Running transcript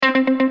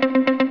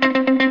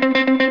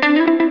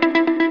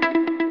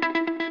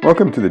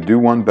Welcome to the Do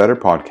One Better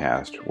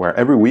podcast, where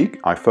every week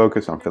I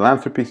focus on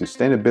philanthropy,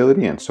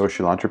 sustainability, and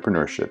social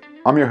entrepreneurship.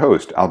 I'm your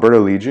host,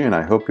 Alberto Lidji, and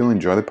I hope you'll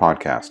enjoy the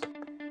podcast.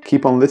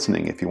 Keep on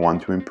listening if you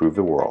want to improve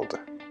the world.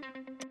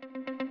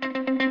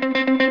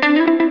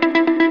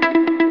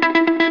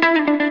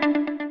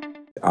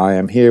 I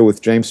am here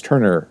with James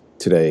Turner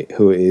today,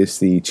 who is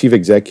the Chief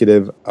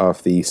Executive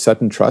of the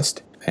Sutton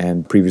Trust,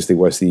 and previously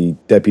was the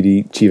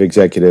Deputy Chief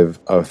Executive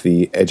of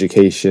the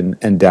Education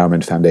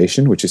Endowment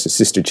Foundation, which is a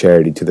sister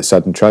charity to the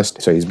Sutton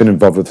Trust. So he's been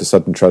involved with the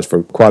Sutton Trust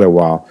for quite a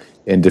while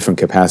in different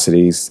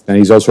capacities. And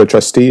he's also a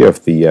trustee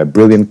of the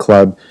Brilliant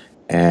Club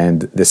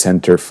and the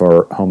Center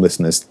for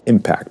Homelessness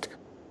Impact.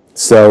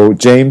 So,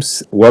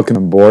 James, welcome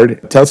on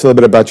board. Tell us a little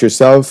bit about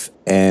yourself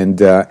and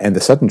the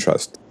Sutton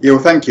Trust. Yeah,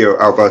 well, thank you,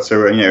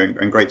 Alberto,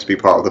 and great to be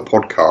part of the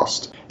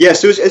podcast. Yeah,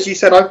 so as you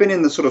said, I've been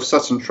in the sort of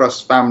Sutton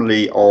Trust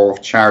family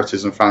of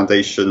charities and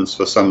foundations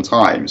for some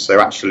time. So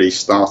actually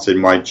started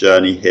my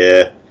journey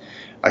here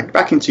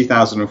back in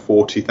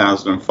 2004,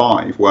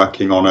 2005,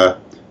 working on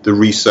the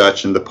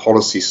research and the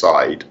policy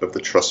side of the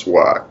Trust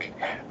work.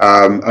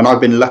 And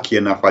I've been lucky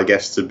enough, I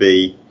guess, to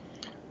be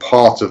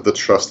part of the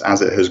Trust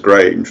as it has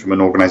grown from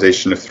an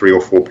organisation of 3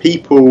 or 4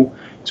 people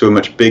to a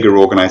much bigger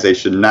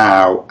organisation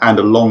now, and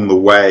along the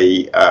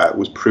way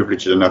was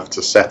privileged enough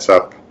to set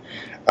up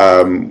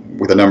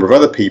with a number of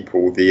other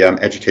people, the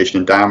Education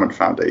Endowment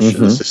Foundation,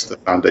 the sister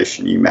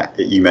foundation you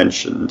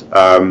mentioned,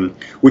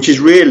 which is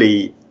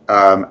really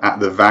at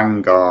the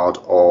vanguard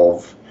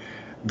of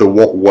the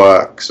what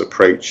works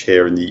approach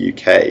here in the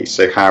UK.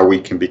 So how we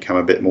can become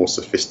a bit more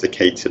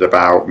sophisticated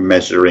about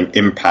measuring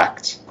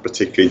impact,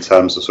 particularly in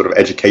terms of sort of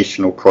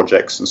educational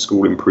projects and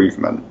school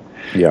improvement.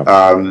 Yeah.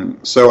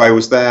 So I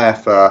was there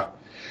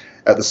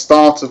at the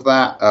start of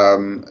that,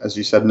 as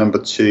you said, number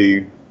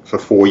 2 for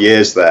 4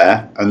 years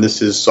there, and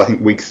this is, I think,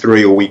 week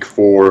 3 or week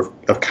 4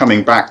 of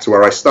coming back to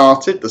where I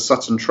started, the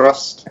Sutton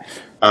Trust,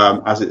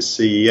 as its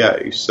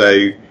CEO.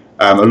 So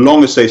a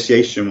long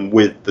association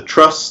with the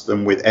Trust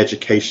and with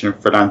education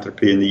and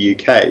philanthropy in the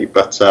UK,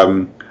 but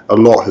a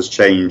lot has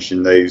changed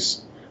in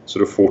those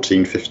sort of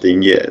 14,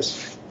 15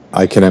 years.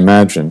 I can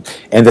imagine.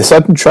 And the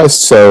Sutton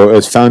Trust, so it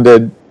was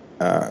founded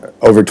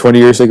over 20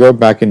 years ago,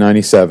 back in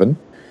 97.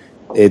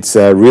 It's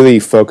really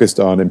focused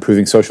on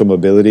improving social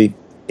mobility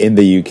in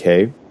the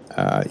UK.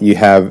 You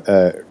have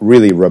a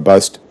really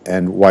robust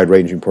and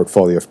wide-ranging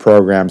portfolio of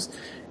programs,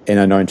 and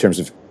I know in terms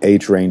of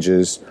age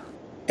ranges,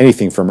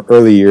 anything from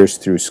early years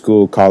through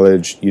school,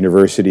 college,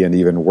 university, and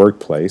even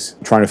workplace,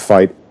 trying to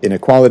fight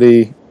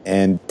inequality.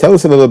 And tell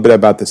us a little bit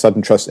about the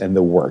Sutton Trust and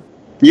the work.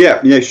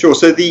 Yeah, sure.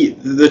 So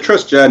the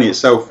Trust journey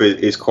itself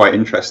is quite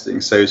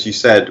interesting. So as you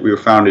said, we were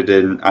founded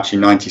in actually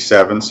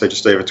 97, so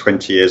just over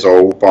 20 years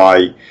old,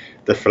 by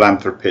the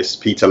philanthropist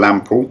Peter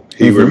Lample,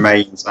 who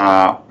remains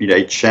our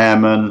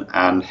chairman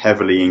and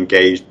heavily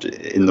engaged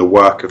in the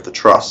work of the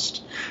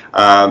Trust.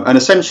 And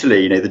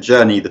essentially, the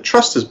journey the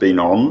Trust has been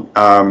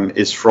on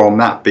is from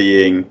that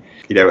being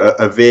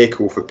a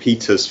vehicle for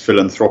Peter's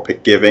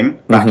philanthropic giving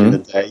back in the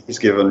day. He's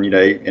given,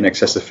 in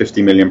excess of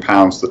 £50 million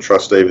to the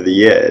Trust over the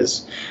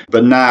years.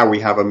 But now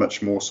we have a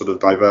much more sort of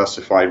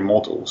diversified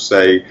model.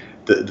 So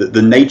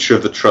the nature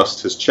of the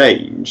Trust has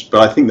changed,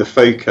 but I think the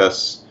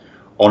focus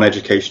on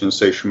education and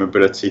social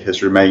mobility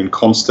has remained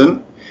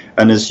constant.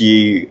 And as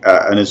you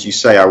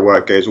say, our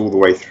work goes all the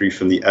way through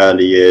from the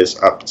early years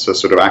up to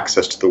sort of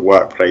access to the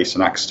workplace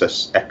and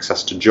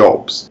access to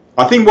jobs.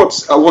 I think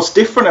what's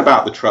different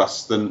about the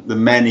Trust than the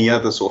many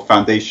other sort of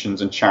foundations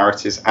and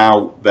charities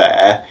out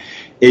there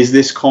is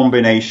this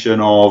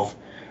combination of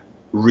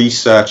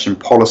research and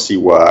policy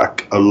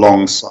work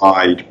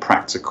alongside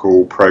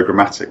practical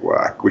programmatic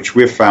work, which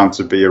we've found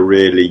to be a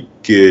really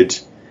good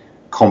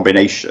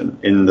combination,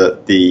 in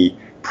that the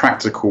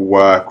practical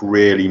work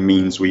really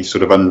means we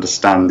sort of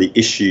understand the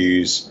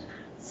issues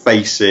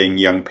facing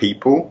young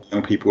people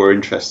are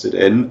interested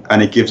in,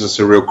 and it gives us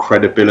a real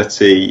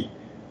credibility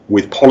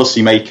with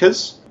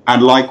policymakers.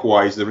 And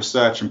likewise, the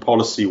research and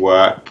policy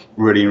work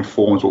really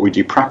informs what we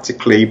do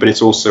practically, but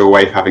it's also a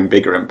way of having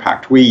bigger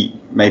impact. We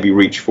maybe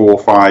reach 4,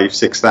 5,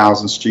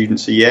 6,000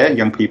 students a year,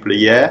 young people a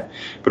year,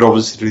 but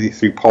obviously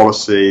through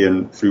policy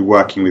and through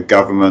working with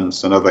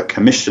governments and other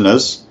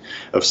commissioners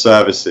of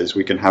services,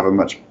 we can have a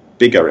much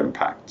bigger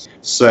impact.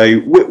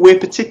 So we're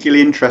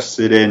particularly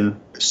interested in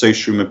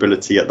social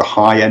mobility at the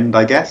high end,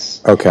 I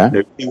guess.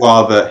 Okay. Who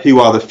are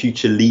the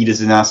future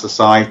leaders in our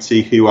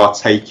society, who are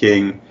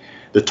taking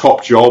the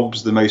top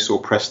jobs, the most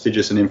sort of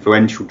prestigious and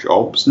influential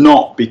jobs,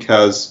 not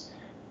because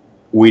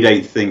we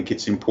don't think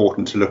it's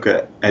important to look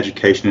at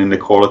education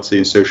inequality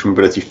and social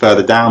mobility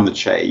further down the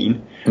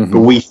chain, but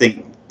we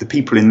think the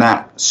people in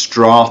that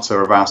strata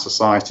of our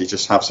society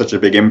just have such a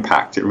big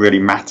impact. It really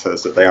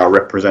matters that they are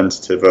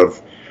representative of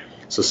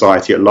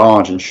society at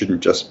large and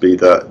shouldn't just be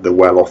the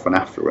well-off and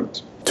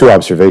affluent. 2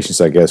 observations,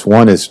 I guess.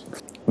 One is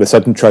the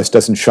Sutton Trust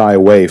doesn't shy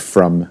away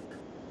from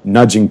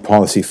nudging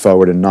policy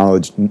forward and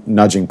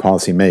nudging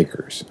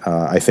policymakers.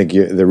 I think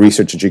the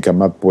research that you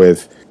come up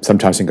with,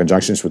 sometimes in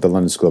conjunction with the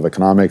London School of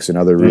Economics and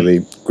other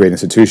really great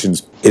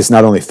institutions, is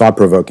not only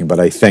thought-provoking, but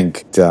I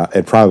think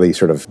it probably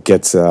sort of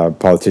gets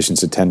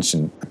politicians'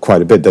 attention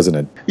quite a bit, doesn't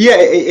it? Yeah,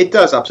 it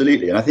does,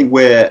 absolutely. And I think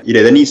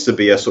there needs to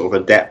be a sort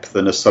of a depth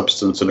and a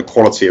substance and a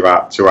quality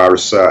to our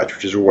research,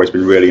 which has always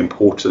been really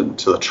important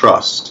to the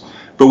Trust.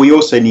 But we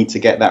also need to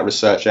get that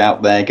research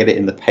out there, get it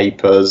in the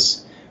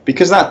papers,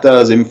 because that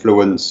does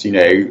influence,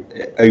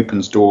 it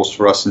opens doors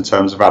for us in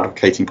terms of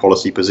advocating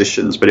policy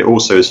positions, but it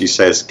also, as you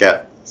say,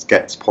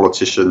 gets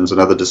politicians and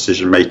other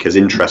decision makers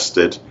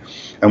interested.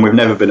 And we've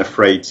never been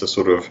afraid to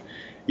sort of,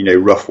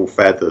 ruffle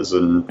feathers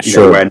and,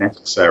 where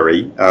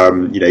necessary,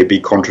 be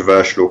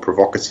controversial or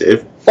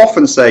provocative.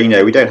 Often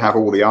say, we don't have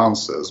all the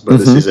answers, but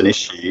this is an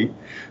issue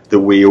that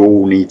we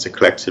all need to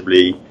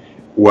collectively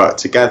work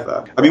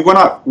together. I mean,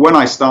 when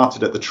I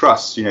started at the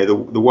Trust, the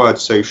word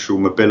social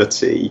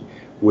mobility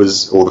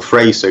or the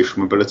phrase social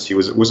mobility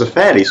was a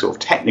fairly sort of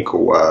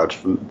technical word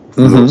from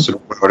the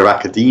sort of world of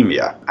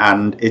academia,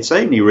 and it's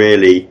only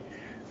really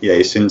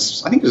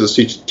since I think it was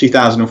the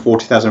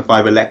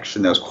 2004-2005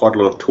 election, there was quite a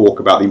lot of talk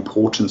about the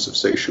importance of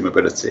social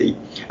mobility,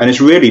 and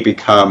it's really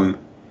become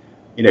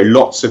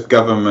lots of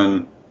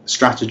government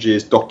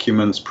strategies,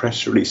 documents,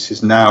 press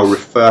releases now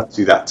refer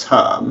to that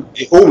term.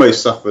 It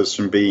almost suffers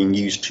from being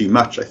used too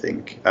much, I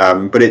think,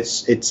 but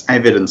it's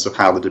evidence of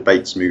how the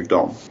debate's moved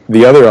on.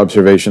 The other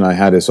observation I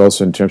had is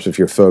also in terms of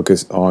your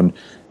focus on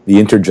the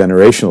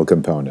intergenerational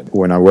component.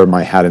 When I wear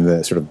my hat in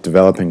the sort of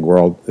developing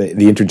world, the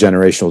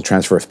intergenerational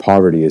transfer of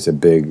poverty is a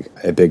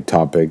big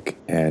topic,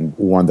 and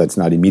one that's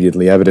not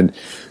immediately evident.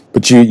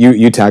 But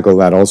you tackle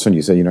that also, and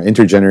you say,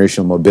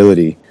 intergenerational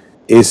mobility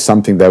is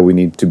something that we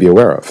need to be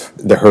aware of,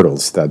 the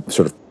hurdles that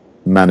sort of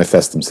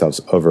manifest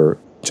themselves over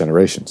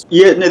generations.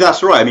 Yeah, no,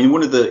 that's right. I mean,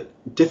 one of the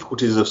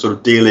difficulties of sort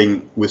of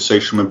dealing with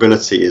social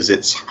mobility is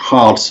it's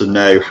hard to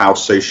know how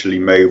socially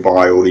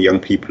mobile the young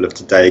people of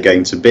today are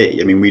going to be.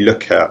 I mean, we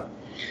look at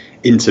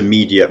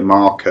intermediate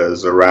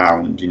markers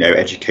around,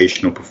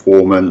 educational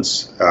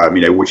performance,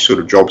 which sort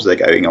of jobs they're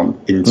going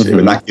on into,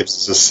 and that gives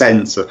us a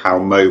sense of how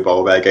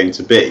mobile they're going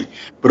to be.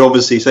 But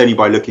obviously, it's only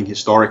by looking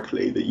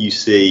historically that you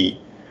see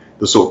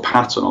the sort of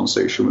pattern on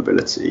social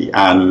mobility,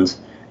 and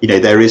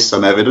there is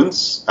some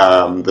evidence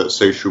that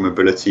social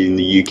mobility in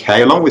the UK,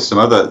 along with some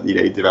other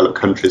developed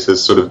countries,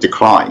 has sort of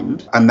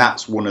declined, and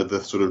that's one of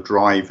the sort of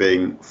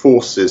driving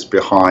forces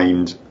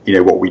behind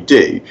what we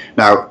do.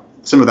 Now,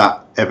 some of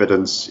that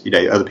evidence,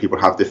 other people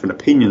have different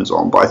opinions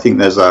on, but I think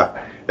there's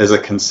a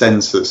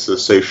consensus that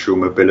social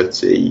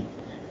mobility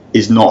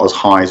is not as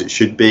high as it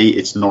should be.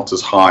 It's not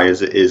as high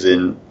as it is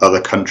in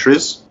other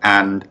countries,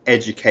 and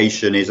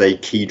education is a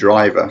key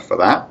driver for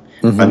that.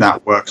 And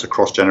that works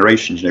across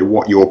generations.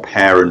 What your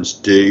parents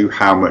do,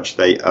 how much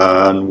they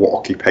earn, what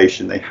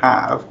occupation they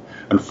have,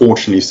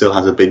 unfortunately still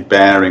has a big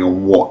bearing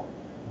on what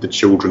the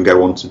children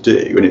go on to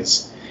do. And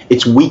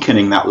it's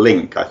weakening that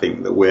link, I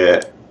think, that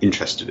we're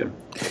interested in.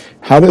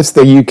 How does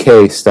the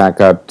UK stack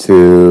up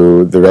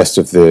to the rest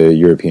of the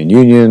European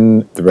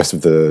Union, the rest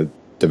of the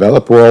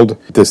developed world?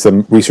 There's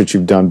some research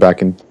you've done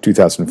back in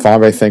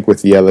 2005, I think,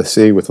 with the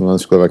LSE, with the London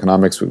School of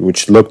Economics,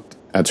 which looked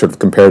at sort of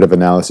comparative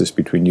analysis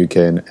between UK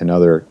and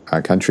other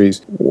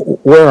countries.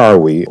 Where are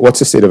we? What's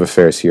the state of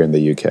affairs here in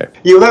the UK?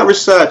 Yeah, well, that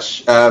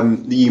research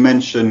that you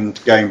mentioned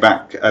going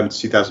back to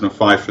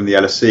 2005 from the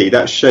LSE,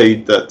 that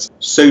showed that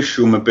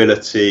social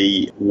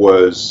mobility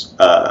was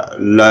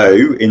low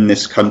in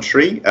this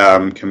country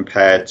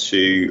compared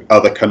to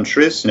other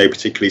countries,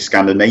 particularly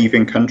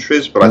Scandinavian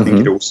countries, but I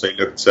think it also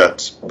looked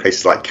at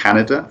places like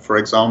Canada, for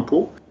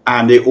example.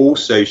 And it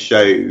also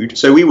showed,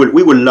 so we were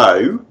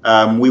low.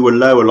 We were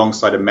low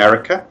alongside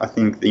America. I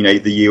think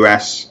the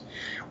US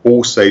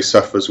also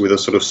suffers with a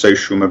sort of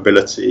social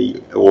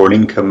mobility or an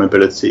income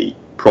mobility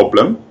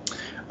problem.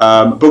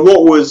 But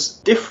what was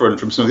different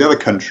from some of the other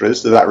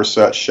countries that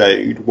research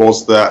showed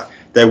was that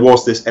there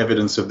was this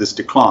evidence of this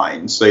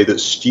decline, so that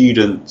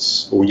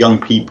students or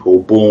young people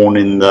born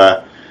in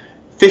the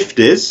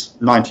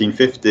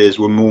 1950s,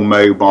 were more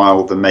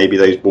mobile than maybe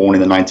those born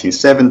in the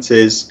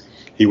 1970s.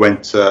 He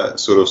went to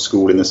sort of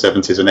school in the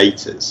 70s and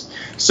 80s.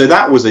 So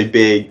that was a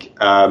big,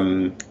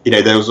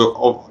 there was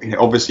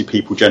obviously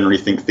people generally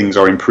think things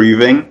are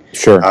improving.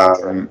 Sure.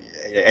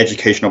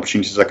 Education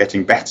opportunities are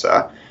getting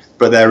better,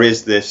 but there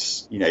is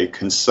this,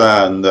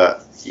 concern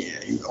that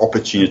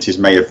opportunities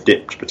may have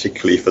dipped,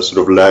 particularly for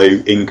sort of low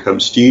income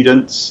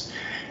students.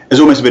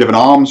 There's almost a bit of an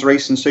arms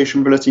race in social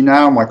mobility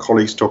now. My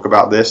colleagues talk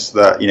about this,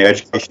 that,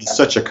 education is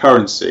such a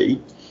currency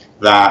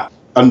that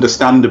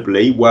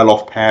understandably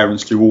well-off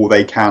parents do all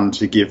they can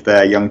to give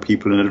their young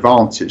people an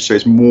advantage. So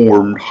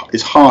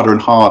it's harder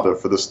and harder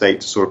for the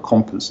state to sort of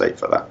compensate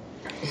for that.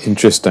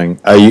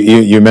 Interesting.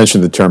 You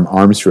mentioned the term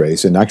arms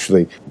race, and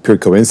actually, pure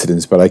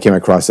coincidence, but I came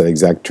across that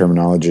exact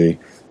terminology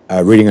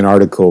reading an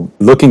article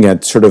looking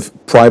at sort of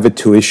private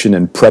tuition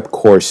and prep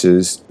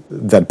courses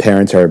that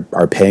parents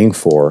are paying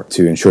for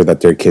to ensure that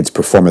their kids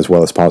perform as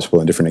well as possible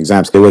in different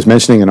exams. It was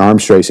mentioning an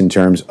arms race in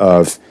terms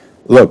of,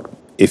 look,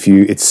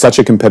 it's such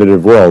a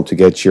competitive world to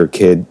get your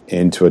kid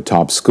into a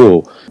top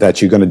school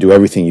that you're going to do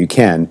everything you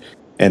can.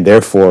 And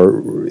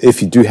therefore,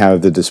 if you do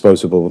have the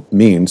disposable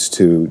means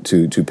to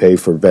pay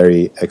for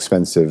very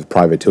expensive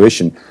private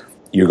tuition,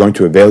 you're going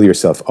to avail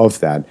yourself of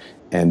that.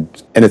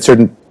 And it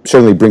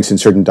certainly brings in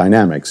certain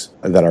dynamics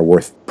that are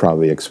worth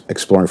probably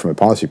exploring from a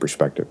policy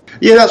perspective.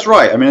 Yeah, that's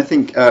right. I mean, I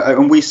think,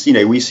 and we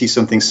see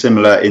something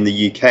similar in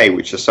the UK,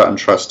 which the Sutton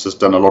Trust has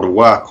done a lot of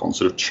work on,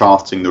 sort of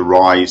charting the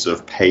rise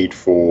of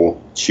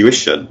paid-for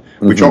tuition,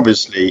 which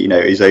obviously,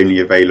 is only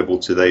available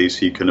to those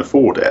who can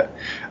afford it.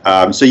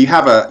 So you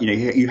have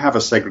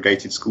a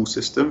segregated school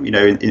system.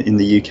 In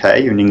the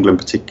UK, in England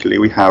particularly,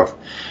 we have,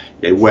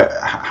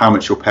 how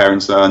much your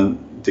parents earn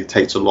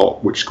dictates a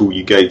lot which school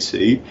you go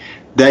to.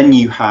 Then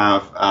you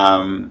have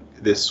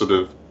this sort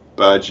of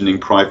burgeoning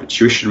private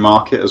tuition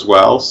market as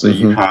well. So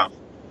you have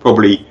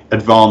probably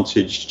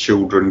advantaged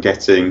children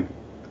getting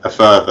a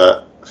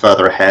further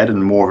ahead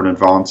and more of an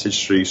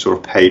advantage through sort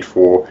of paid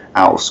for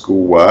out of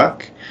school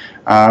work.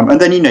 And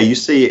then you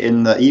see it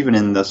even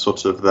in the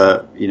sort of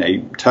the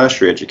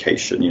tertiary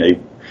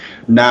education.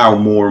 Now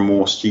more and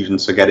more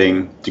students are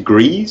getting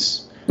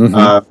degrees.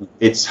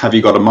 It's, have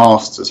you got a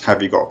master's?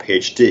 Have you got a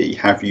PhD?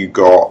 Have you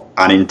got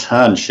an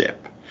internship?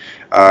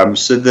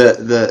 So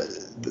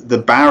the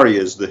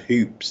barriers, the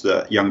hoops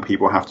that young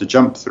people have to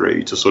jump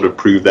through to sort of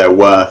prove their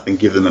worth and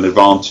give them an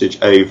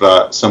advantage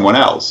over someone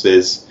else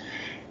is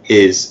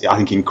I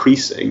think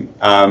increasing.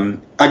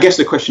 I guess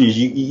the question is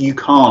you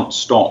can't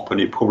stop, and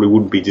it probably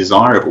wouldn't be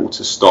desirable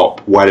to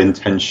stop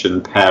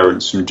well-intentioned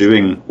parents from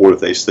doing all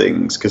of those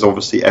things, because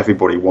obviously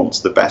everybody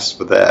wants the best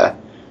for their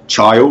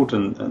child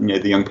and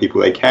the young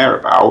people they care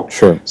about.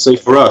 Sure. So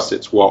for us,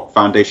 it's what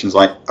foundations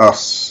like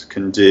us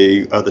can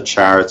do, other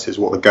charities,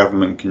 what the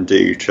government can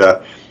do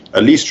to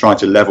at least try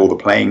to level the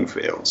playing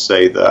field,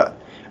 so that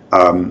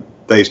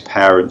those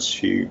parents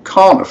who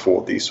can't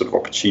afford these sort of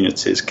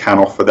opportunities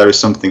there is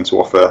something to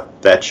offer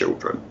their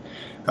children.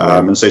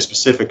 And so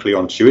specifically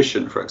on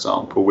tuition, for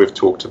example, we've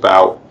talked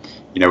about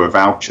a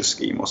voucher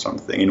scheme or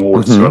something in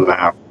order to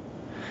allow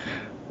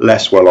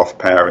less well-off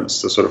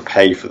parents to sort of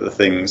pay for the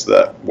things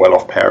that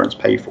well-off parents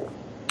pay for.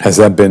 Has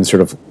that been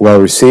sort of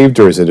well-received,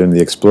 or is it in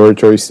the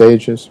exploratory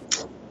stages?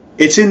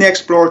 It's in the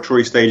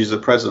exploratory stages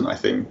at present, I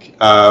think.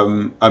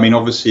 I mean,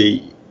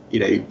 obviously,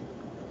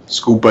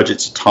 school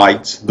budgets are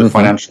tight. The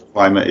financial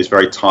climate is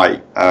very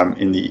tight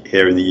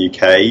here in the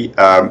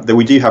UK. Though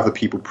we do have the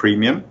People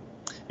Premium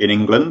in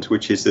England,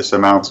 which is this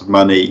amount of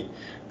money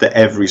that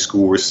every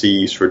school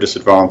receives for a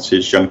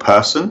disadvantaged young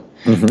person,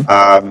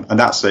 and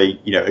that's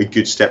a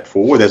good step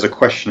forward. There's a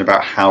question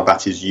about how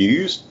that is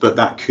used, but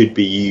that could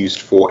be used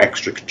for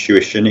extra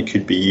tuition. It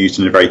could be used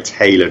in a very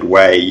tailored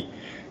way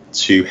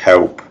to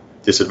help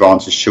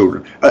disadvantaged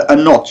children,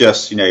 and not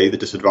just the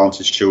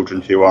disadvantaged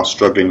children who are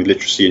struggling with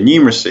literacy and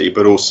numeracy,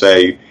 but also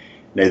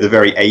the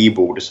very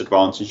able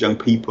disadvantaged young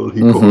people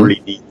who probably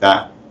need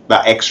that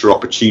extra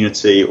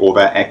opportunity or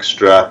that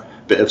extra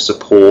bit of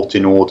support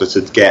in order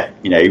to get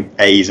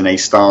A's and A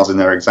stars in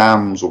their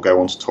exams or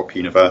go on to top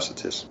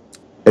universities.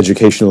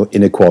 Educational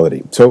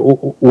inequality. So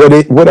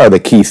what are the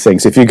key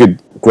things, if you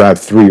could grab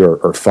 3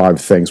 or 5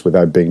 things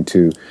without being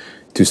too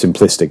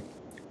simplistic,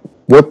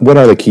 what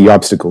are the key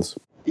obstacles?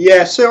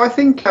 Yeah, so I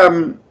think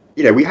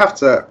we have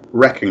to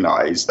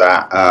recognize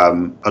that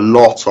a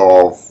lot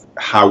of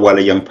how well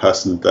a young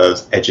person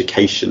does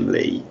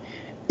educationally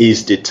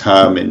is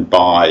determined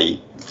by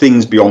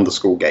things beyond the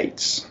school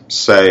gates.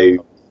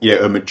 So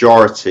a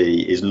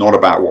majority is not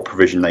about what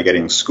provision they get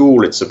in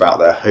school, it's about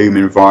their home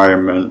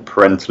environment,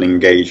 parental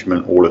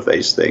engagement, all of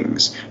those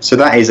things. So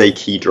that is a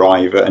key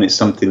driver, and it's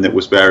something that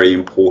was very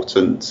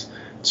important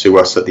to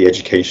us at the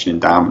Education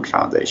Endowment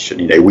Foundation.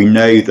 We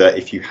know that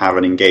if you have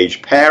an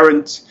engaged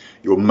parent,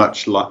 you're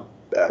much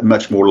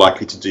more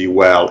likely to do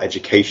well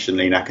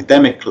educationally and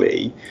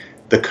academically.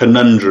 The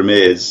conundrum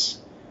is,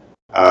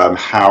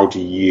 how do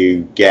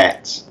you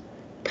get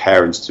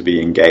parents to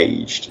be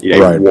engaged?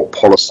 What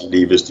policy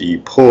levers do you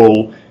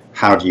pull?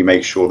 How do you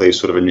make sure those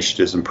sort of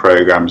initiatives and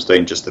programs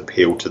don't just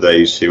appeal to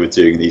those who are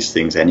doing these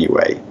things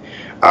anyway?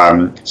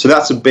 So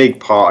that's a big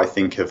part, I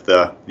think, of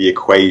the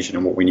equation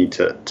and what we need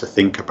to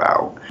think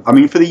about. I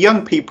mean, for the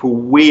young people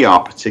we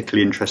are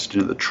particularly interested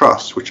in at the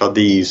Trust, which are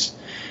these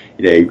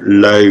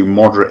low,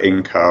 moderate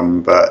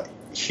income, but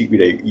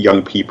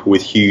young people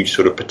with huge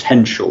sort of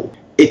potential.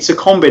 It's a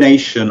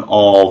combination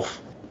of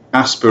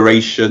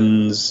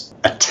aspirations,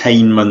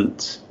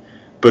 attainment,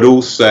 but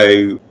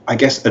also, I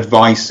guess,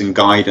 advice and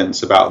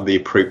guidance about the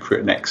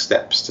appropriate next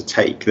steps to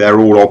take. They're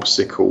all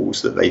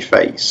obstacles that they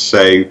face.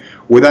 So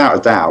without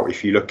a doubt,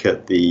 if you look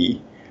at the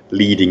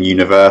leading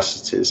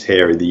universities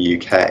here in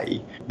the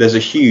UK, there's a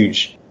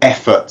huge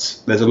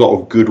effort, there's a lot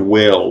of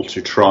goodwill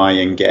to try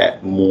and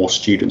get more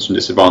students from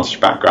disadvantaged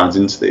backgrounds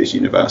into those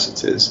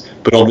universities.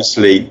 But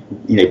obviously,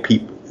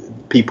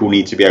 people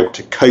need to be able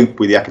to cope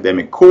with the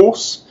academic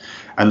course.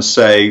 And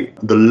so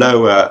the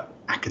lower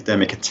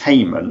academic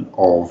attainment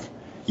of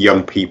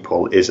young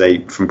people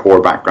from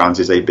poorer backgrounds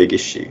is a big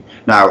issue.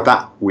 Now,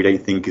 that we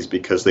don't think is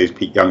because those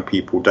young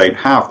people don't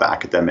have that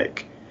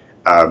academic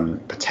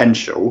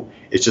potential.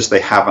 It's just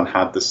they haven't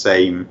had the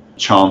same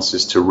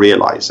chances to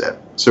realise it.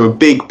 So a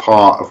big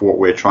part of what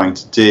we're trying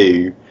to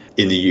do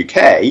in the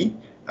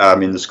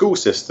UK, in the school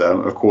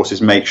system, of course,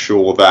 is make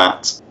sure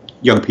that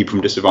young people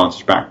from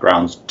disadvantaged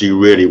backgrounds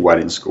do really well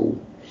in school.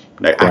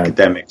 Right.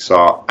 Academics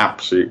are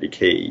absolutely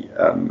key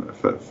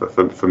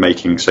for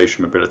making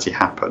social mobility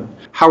happen.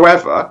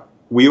 However,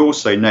 we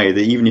also know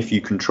that even if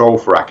you control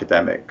for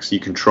academics, you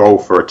control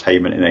for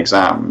attainment in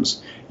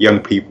exams, young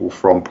people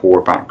from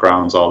poorer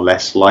backgrounds are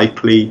less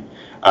likely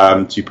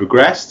to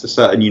progress to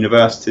certain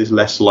universities,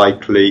 less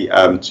likely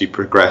to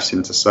progress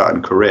into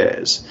certain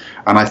careers.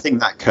 And I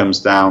think that comes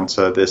down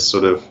to this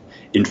sort of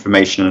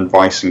information,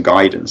 advice and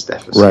guidance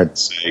deficit. Right.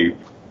 So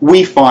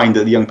we find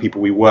that the young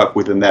people we work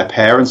with and their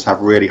parents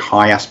have really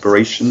high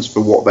aspirations for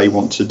what they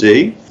want to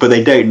do, but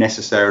they don't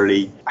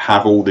necessarily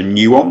have all the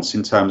nuance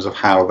in terms of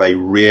how they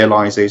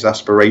realise those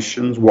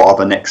aspirations. What are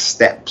the next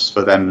steps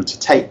for them to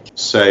take?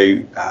 So,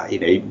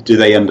 do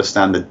they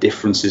understand the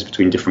differences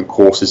between different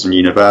courses and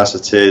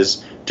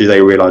universities? Do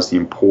they realise the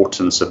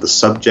importance of the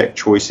subject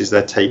choices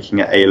they're taking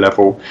at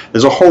A-level?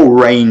 There's a whole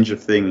range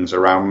of things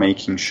around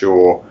making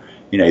sure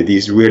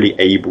these really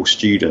able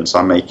students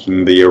are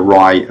making the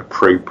right,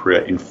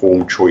 appropriate,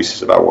 informed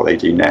choices about what they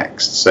do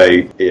next. So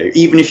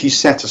even if you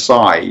set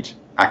aside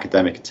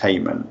academic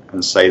attainment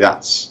and say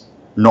that's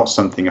not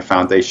something a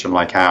foundation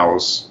like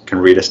ours can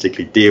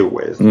realistically deal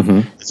with,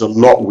 there's a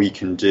lot we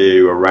can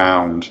do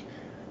around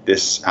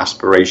this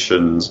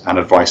aspirations and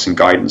advice and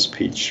guidance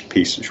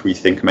piece, which we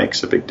think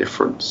makes a big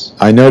difference.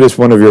 I noticed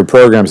one of your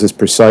programs is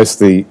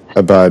precisely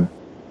about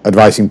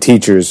advising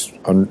teachers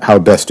on how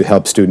best to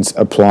help students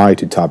apply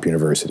to top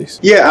universities.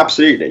 Yeah,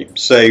 absolutely.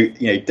 So,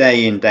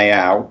 day in, day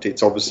out,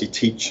 it's obviously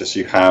teachers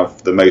who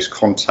have the most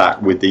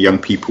contact with the young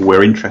people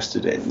we're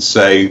interested in.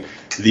 So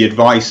the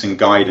advice and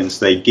guidance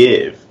they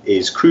give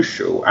is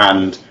crucial,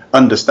 and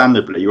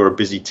understandably, you're a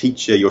busy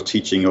teacher, you're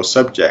teaching your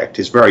subject.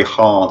 It's very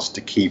hard to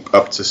keep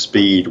up to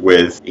speed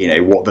with,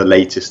 what the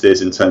latest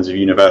is in terms of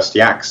university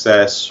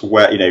access,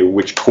 where,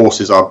 which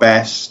courses are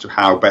best,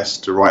 how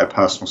best to write a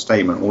personal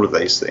statement, all of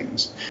those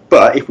things.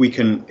 But if we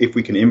can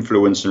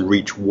influence and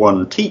reach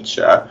one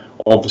teacher,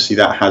 obviously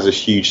that has a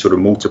huge sort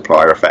of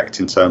multiplier effect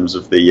in terms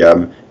of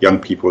the young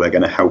people they're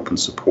going to help and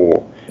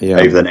support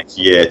over the next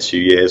year, 2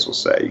 years or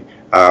so.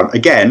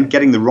 Again,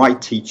 getting the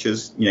right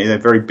teachers, they're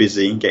very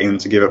busy, getting them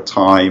to give up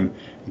time,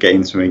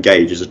 getting them to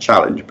engage is a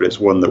challenge, but it's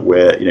one that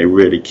we're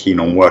really keen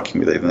on working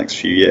with over the next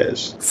few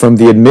years. From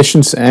the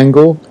admissions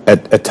angle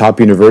at top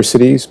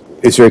universities,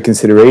 is there a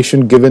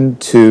consideration given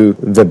to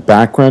the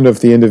background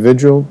of the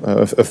individual,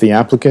 of the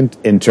applicant,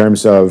 in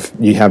terms of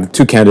you have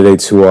two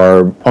candidates who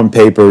are on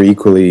paper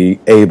equally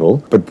able,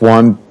 but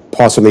one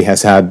possibly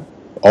has had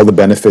all the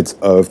benefits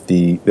of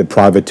the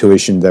private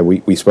tuition that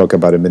we spoke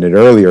about a minute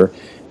earlier,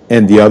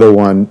 and the other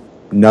one,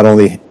 not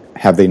only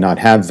have they not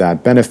had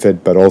that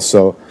benefit, but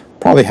also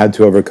probably had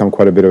to overcome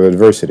quite a bit of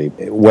adversity,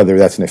 whether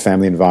that's in a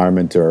family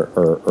environment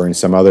or in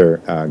some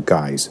other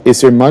guise.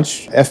 Is there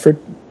much effort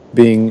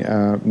being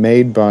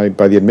made by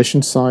the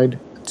admissions side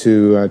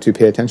to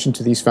pay attention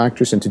to these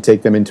factors and to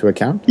take them into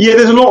account? Yeah,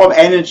 there's a lot of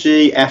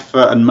energy,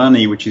 effort and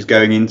money which is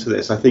going into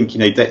this. I think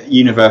that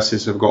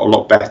universities have got a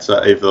lot better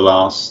over the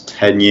last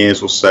 10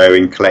 years or so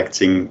in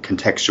collecting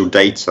contextual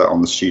data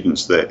on the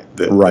students that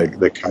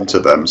come to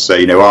them. So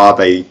are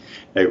they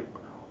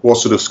what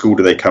sort of school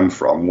do they come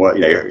from?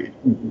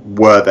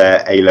 Were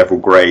their A-level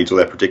grades or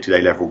their predicted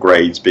A-level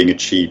grades being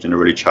achieved in a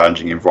really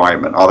challenging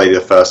environment? Are they the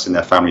first in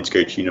their family to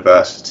go to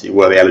university?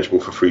 Were they eligible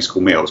for free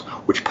school meals?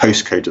 Which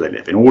postcode do they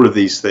live in? All of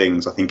these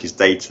things, I think, is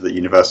data that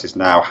universities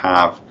now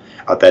have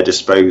at their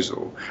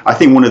disposal. I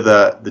think one of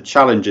the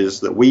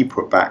challenges that we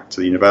put back to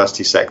the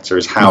university sector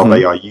is how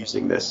they are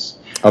using this.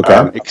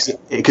 Okay. Because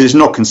it's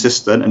not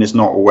consistent and it's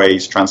not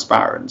always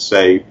transparent.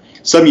 So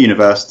some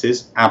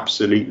universities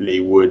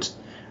absolutely would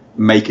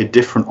make a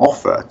different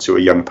offer to a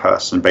young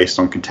person based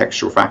on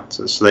contextual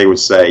factors. So they would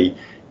say,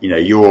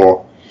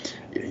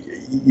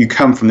 you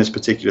come from this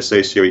particular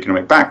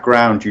socioeconomic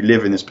background, you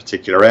live in this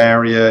particular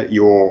area,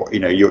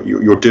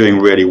 you're doing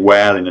really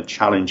well in a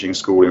challenging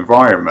school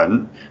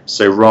environment.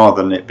 So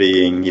rather than it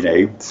being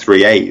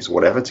 3 A's or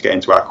whatever to get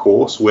into our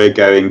course, we're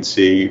going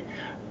to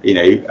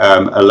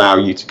allow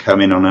you to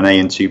come in on an A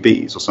and 2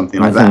 B's or something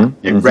like that.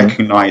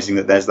 Recognizing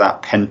that there's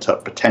that pent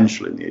up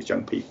potential in these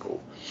young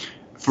people.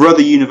 For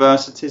other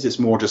universities, it's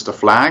more just a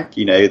flag.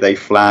 They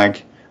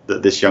flag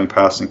that this young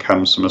person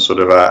comes from a sort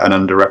of an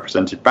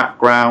underrepresented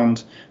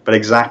background, but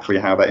exactly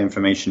how that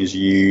information is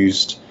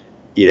used,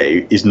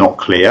 is not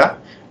clear.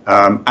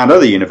 And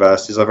other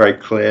universities are very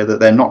clear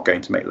that they're not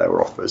going to make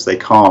lower offers. They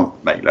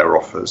can't make lower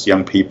offers.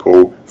 Young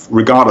people,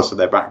 regardless of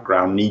their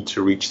background, need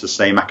to reach the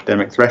same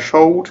academic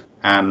threshold,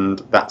 and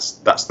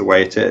that's the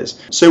way it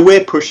is. So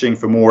we're pushing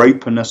for more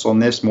openness on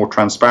this, more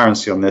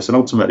transparency on this, and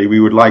ultimately we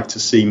would like to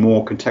see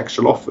more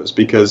contextual offers,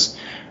 because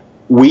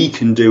we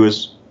can do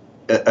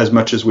as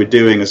much as we're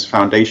doing as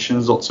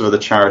foundations, lots of other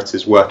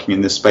charities working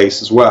in this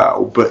space as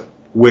well, but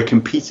we're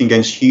competing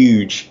against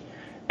huge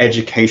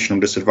educational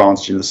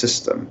disadvantage in the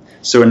system.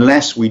 So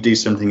unless we do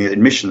something at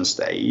admission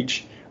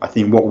stage, I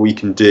think what we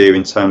can do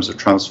in terms of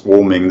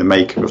transforming the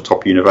makeup of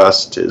top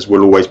universities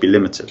will always be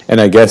limited. And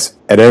I guess,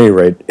 at any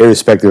rate,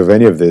 irrespective of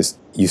any of this,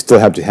 you still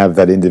have to have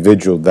that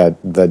individual,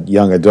 that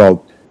young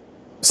adult,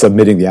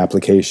 submitting the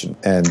application,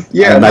 and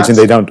I imagine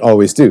they don't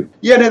always do.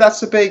 Yeah, no,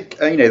 that's a big,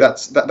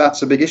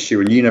 that's a big issue,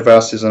 and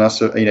universities and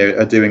us,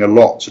 are doing a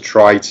lot to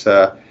try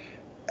to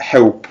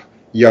help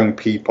young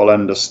people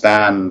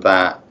understand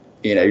that,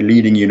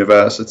 leading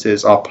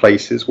universities are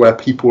places where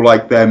people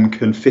like them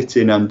can fit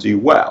in and do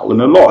well, and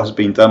a lot has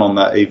been done on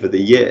that over the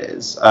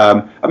years.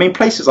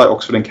 Places like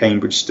Oxford and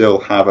Cambridge still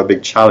have a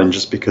big challenge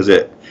just because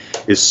it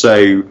is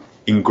so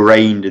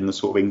ingrained in the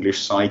sort of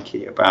English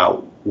psyche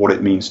about what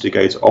it means to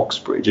go to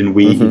Oxbridge, and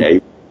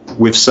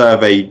we've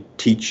surveyed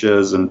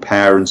teachers and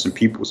parents and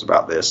pupils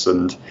about this,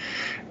 and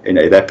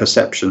their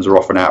perceptions are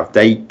often out of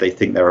date. They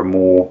think there are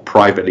more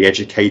privately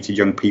educated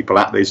young people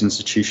at those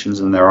institutions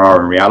than there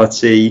are in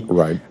reality.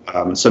 Right.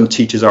 Some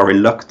teachers are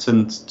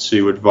reluctant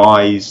to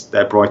advise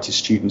their brightest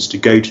students to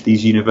go to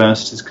these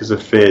universities because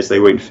of fears they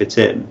won't fit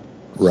in.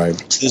 Right.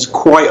 So there's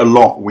quite a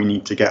lot we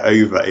need to get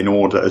over in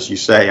order, as you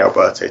say,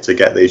 Alberto, to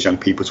get those young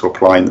people to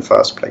apply in the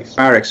first place.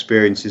 Our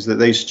experience is that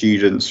those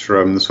students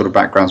from the sort of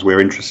backgrounds we're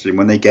interested in,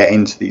 when they get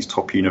into these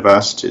top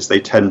universities,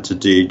 they tend to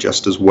do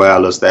just as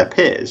well as their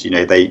peers.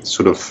 They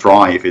sort of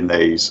thrive in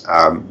those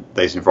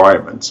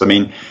environments.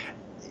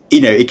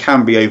 It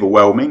can be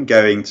overwhelming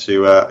going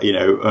to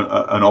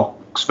an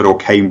Oxford or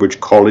Cambridge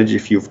college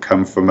if you've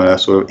come from a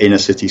sort of inner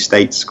city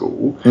state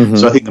school. Mm-hmm.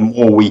 So I think the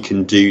more we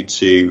can do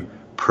to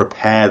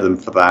prepare them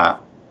for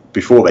that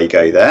before they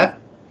go there.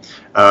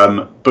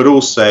 But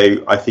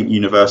also, I think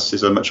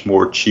universities are much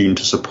more attuned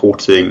to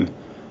supporting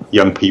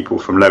young people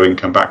from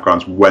low-income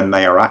backgrounds when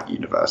they are at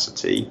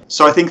university.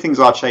 So I think things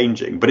are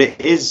changing, but it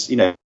is,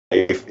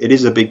 it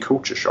is a big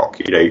culture shock.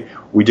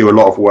 We do a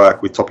lot of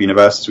work with top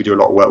universities, we do a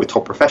lot of work with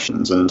top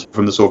professions, and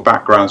from the sort of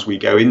backgrounds we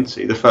go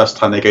into, the first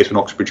time they go to an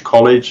Oxbridge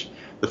college,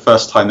 the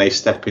first time they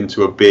step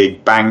into a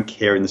big bank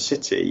here in the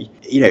city,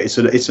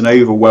 it's an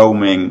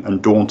overwhelming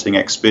and daunting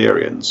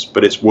experience,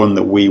 but it's one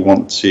that we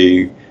want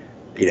to,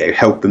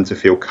 help them to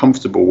feel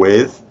comfortable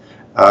with,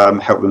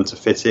 help them to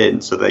fit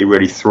in so they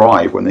really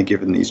thrive when they're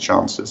given these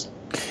chances.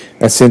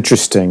 That's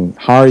interesting.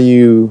 How are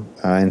you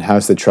and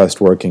how's the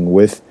Trust working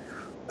with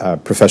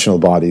professional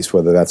bodies,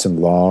 whether that's in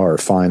law or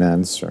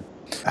finance, or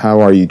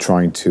how are you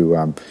trying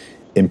to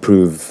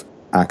improve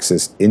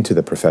access into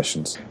the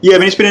professions? Yeah,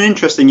 it's been an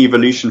interesting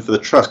evolution for the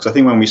Trust, because I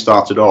think when we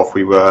started off,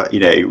 we were,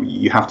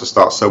 you have to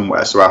start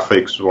somewhere. So our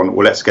focus was on,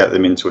 let's get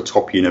them into a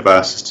top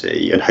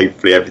university and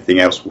hopefully everything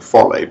else will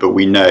follow. But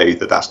we know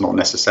that that's not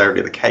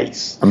necessarily the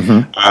case.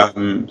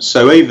 Mm-hmm.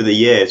 So over the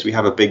years, we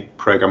have a big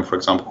program, for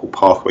example, called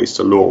Pathways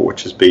to Law,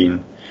 which has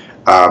been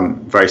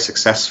very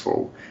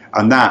successful.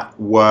 And that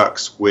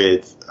works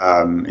with,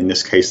 in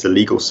this case, the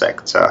legal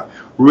sector,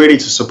 really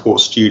to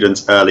support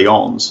students early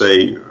on,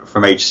 so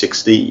from age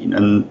 16.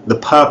 And the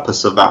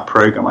purpose of that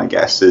program, I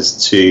guess,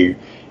 is to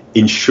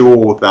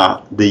ensure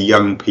that the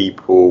young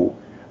people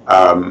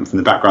from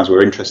the backgrounds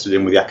we're interested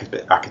in with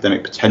the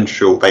academic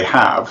potential they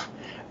have,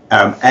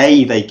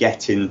 they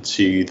get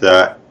into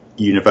the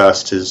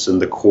universities and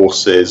the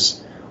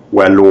courses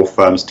where law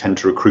firms tend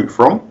to recruit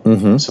from.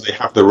 Mm-hmm. So they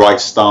have the right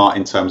start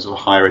in terms of a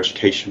higher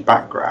education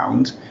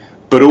background,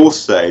 but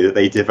also that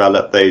they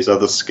develop those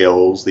other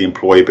skills, the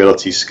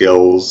employability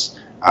skills.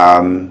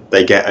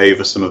 They get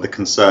over some of the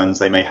concerns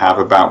they may have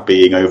about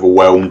being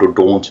overwhelmed or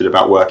daunted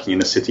about working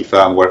in a city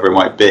firm, whatever it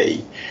might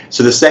be.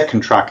 So the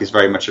second track is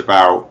very much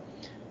about,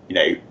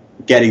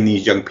 getting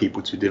these young people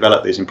to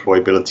develop those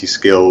employability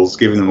skills,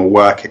 giving them a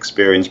work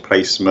experience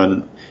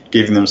placement,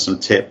 giving them some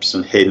tips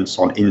and hints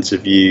on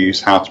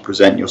interviews, how to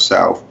present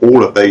yourself,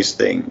 all of those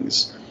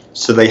things.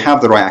 So they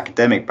have the right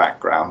academic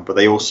background, but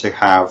they also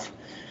have,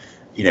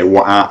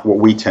 what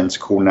we tend to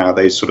call now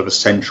those sort of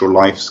essential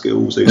life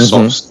skills, those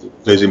soft skills,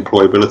 those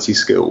employability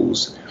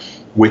skills,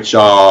 which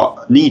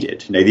are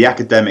needed. The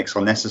academics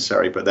are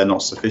necessary, but they're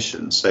not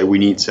sufficient. So we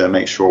need to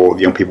make sure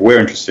the young people we're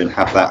interested in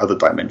have that other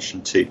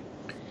dimension too.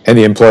 And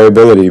the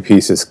employability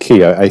piece is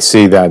key. I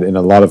see that in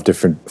a lot of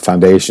different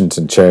foundations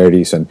and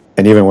charities, and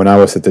even when I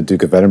was at the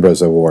Duke of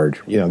Edinburgh's award,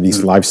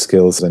 these life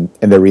skills, and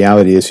the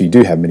reality is you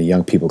do have many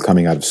young people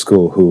coming out of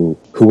school who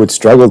would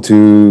struggle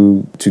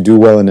to do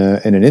well in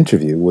an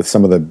interview with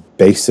some of the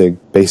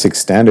basic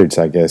standards,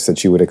 I guess,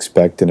 that you would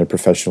expect in a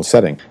professional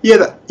setting.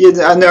 Yeah,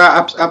 and they're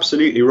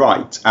absolutely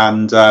right.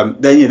 And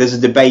then there's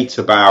a debate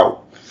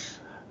about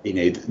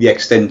the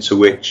extent to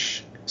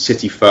which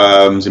city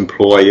firms,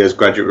 employers,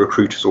 graduate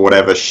recruiters or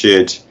whatever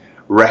should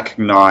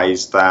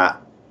recognise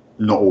that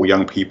not all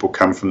young people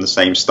come from the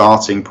same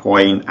starting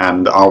point,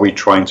 and are we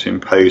trying to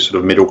impose sort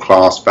of middle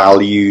class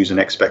values and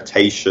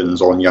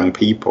expectations on young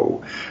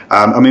people?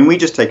 We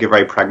just take a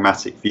very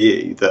pragmatic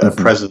view that at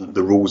present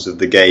the rules of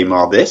the game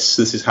are this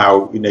is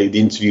how the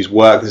interviews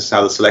work, this is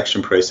how the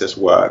selection process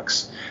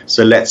works,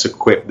 so let's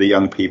equip the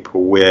young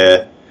people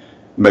with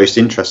most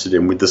interested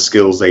in, with the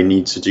skills they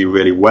need to do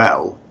really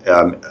well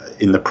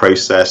in the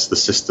process, the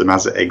system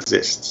as it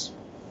exists.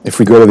 If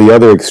we go to the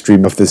other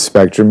extreme of this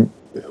spectrum,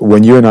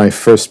 when you and I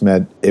first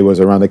met, it was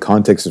around the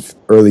context of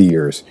early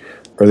years,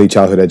 early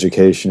childhood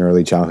education,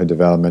 early childhood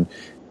development,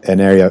 an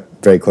area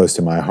very close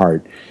to my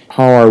heart.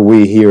 How are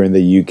we here in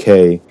the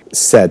UK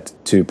set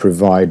to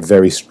provide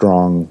very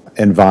strong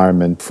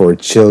environment for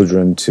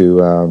children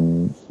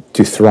to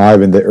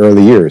thrive in the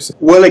early years?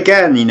 Well,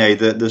 again,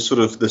 the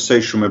sort of the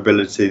social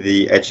mobility,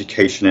 the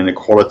education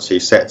inequality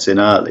sets in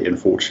early,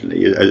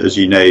 unfortunately, as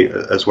you know,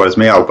 as well as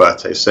me,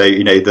 Alberto. So,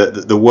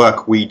 the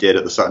work we did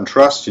at the Sutton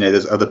Trust,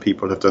 there's other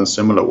people who have done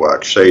similar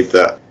work, showed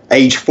that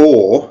age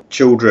 4,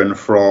 children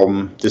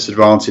from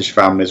disadvantaged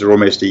families are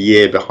almost a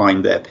year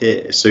behind their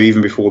peers. So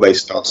even before they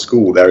start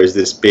school, there is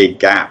this big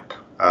gap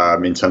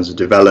in terms of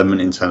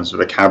development, in terms of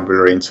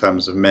vocabulary, in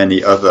terms of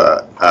many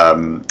other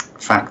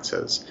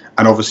factors.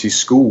 And obviously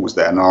schools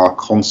then are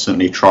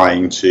constantly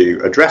trying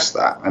to address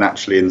that. And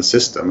actually in the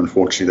system,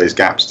 unfortunately, those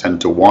gaps tend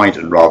to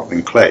widen rather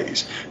than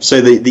close. So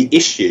the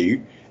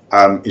issue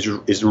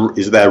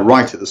is there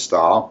right at the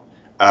start.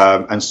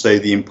 And so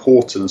the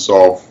importance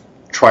of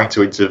trying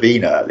to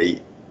intervene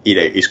early,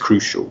 is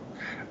crucial.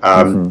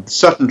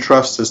 Sutton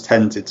Trust has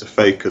tended to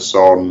focus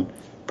on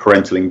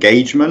parental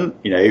engagement,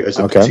 as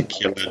a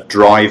particular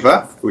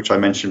driver, which I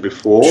mentioned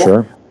before.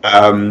 Sure.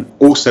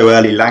 Also,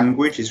 early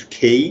language is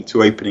key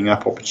to opening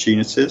up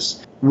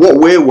opportunities. What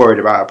we're worried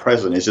about at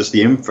present is just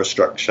the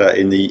infrastructure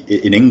in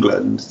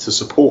England to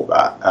support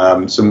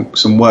that.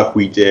 Some work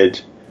we did,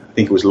 I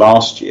think it was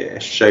last year,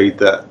 showed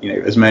that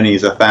as many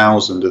as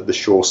 1,000 of the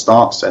Sure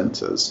Start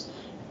centres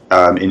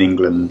in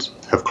England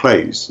have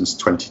closed since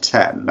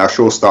 2010. Now,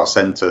 Sure Start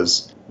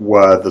centres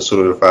were the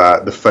sort of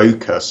the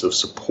focus of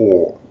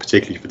support,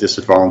 particularly for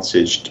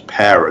disadvantaged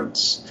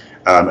parents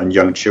and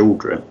young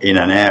children in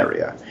an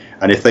area.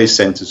 And if those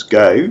centres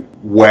go,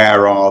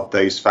 where are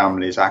those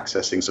families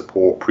accessing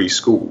support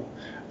preschool?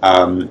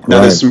 Now,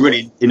 there's some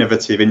really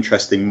innovative,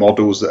 interesting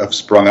models that have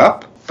sprung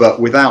up, but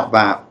without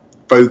that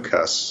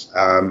focus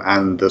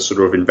and the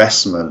sort of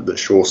investment that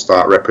Sure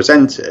Start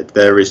represented,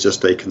 there is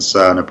just a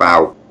concern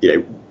about,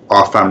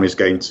 are families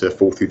going to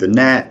fall through the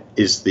net?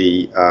 Is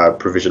the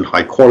provision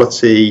high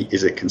quality?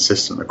 Is it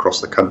consistent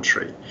across the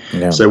country?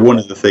 Yeah. So one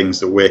of the things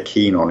that we're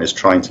keen on is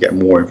trying to get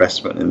more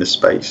investment in this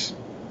space.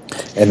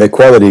 And the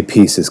quality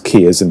piece is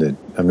key, isn't it?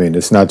 I mean,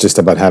 it's not just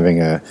about having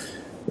a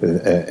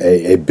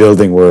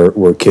building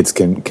where kids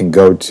can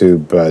go to,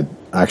 but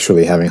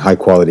actually having high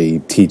quality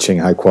teaching,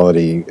 high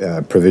quality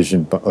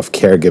provision of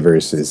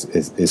caregivers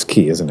is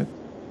key, isn't it?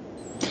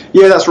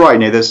 Yeah, that's right.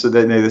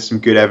 There's some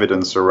good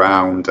evidence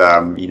around,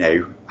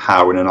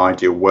 how in an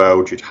ideal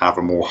world you'd have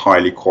a more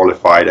highly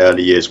qualified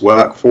early years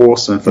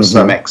workforce, and for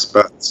some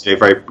experts,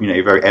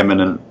 very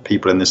eminent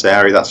people in this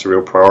area, that's a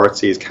real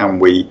priority. Is can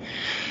we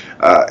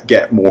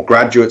get more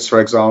graduates,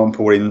 for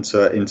example,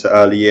 into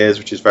early years,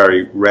 which is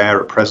very rare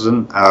at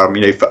present.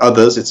 For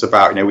others, it's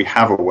about, we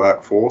have a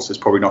workforce, it's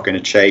probably not going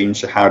to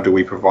change. So how do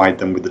we provide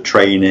them with the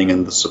training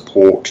and the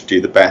support to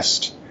do the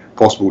best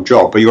possible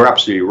job? But you're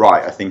absolutely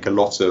right. I think a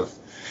lot of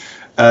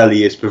early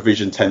years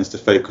provision tends to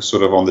focus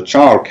sort of on the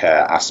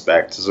childcare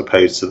aspect as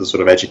opposed to the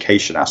sort of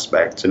education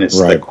aspect. And it's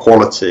the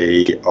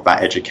quality of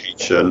that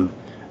education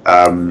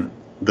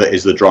that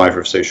is the driver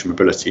of social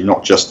mobility,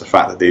 not just the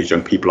fact that these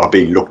young people are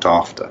being looked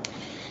after.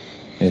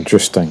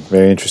 Interesting,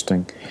 very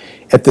interesting.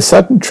 At the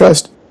Sutton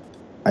Trust,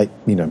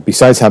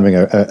 besides having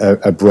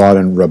a broad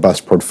and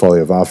robust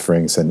portfolio of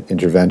offerings and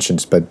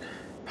interventions, but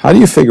how do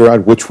you figure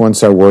out which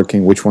ones are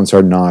working, which ones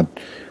are not,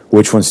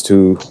 which ones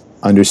to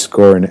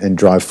underscore and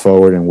drive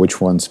forward, and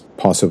which ones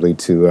possibly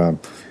to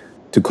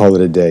call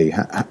it a day?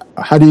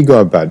 How do you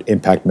go about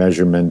impact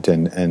measurement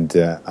and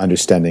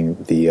understanding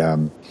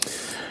the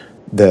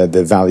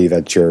value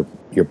that your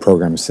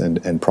programs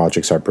and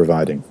projects are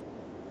providing?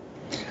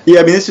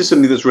 Yeah, this is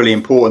something that's really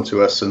important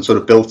to us and sort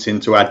of built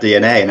into our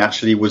DNA, and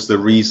actually was the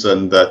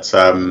reason that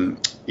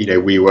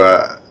we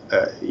were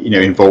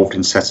involved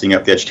in setting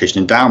up the Education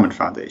Endowment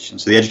Foundation.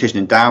 So the Education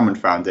Endowment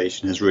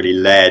Foundation has really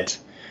led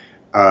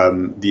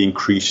the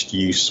increased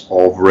use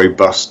of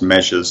robust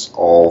measures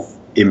of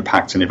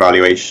impact and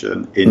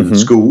evaluation in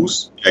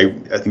schools. I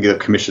think they've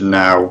commissioned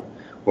now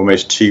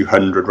almost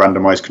 200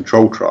 randomized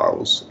control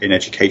trials in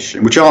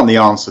education, which aren't the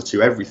answer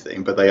to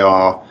everything, but they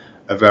are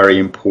a very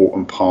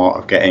important part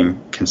of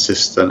getting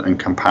consistent and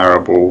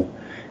comparable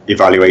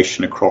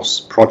evaluation across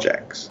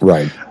projects.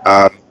 Right.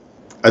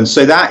 And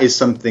so that is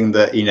something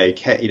that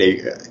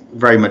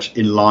very much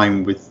in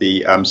line with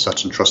the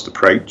Sutton Trust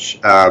approach.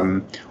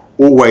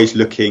 Always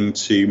looking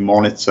to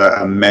monitor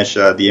and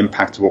measure the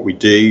impact of what we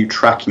do,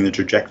 tracking the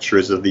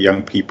trajectories of the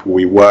young people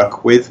we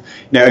work with.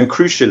 And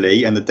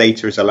crucially, and the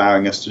data is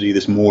allowing us to do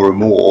this more and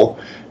more,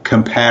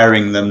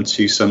 comparing them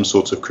to some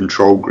sort of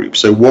control group.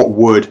 So what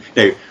would,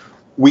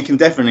 we can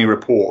definitely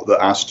report that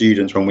our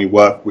students, when we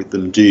work with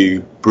them, do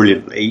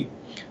brilliantly,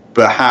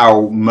 but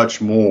how much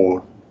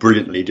more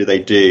brilliantly do they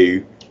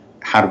do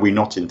had we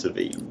not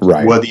intervened?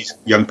 Right. Were these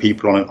young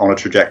people on a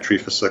trajectory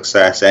for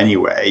success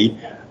anyway?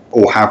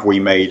 or have we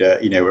made a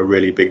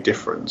really big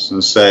difference?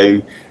 And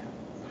so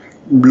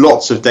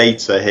lots of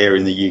data here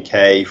in the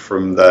UK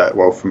from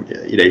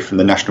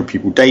the National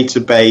Pupil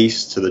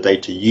Database to the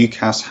data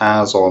UCAS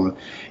has on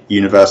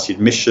university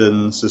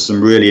admissions. There's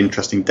some really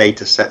interesting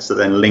data sets that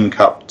then link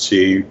up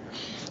to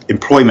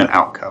employment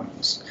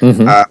outcomes.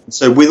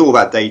 So with all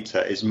that data,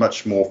 it's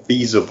much more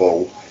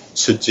feasible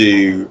to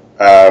do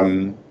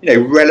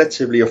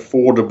relatively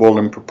affordable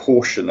and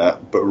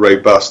proportionate but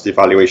robust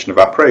evaluation of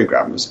our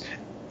programs.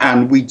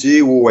 And we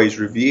do always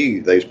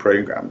review those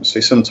programs.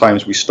 So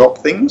sometimes we stop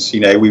things.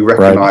 We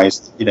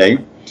recognise,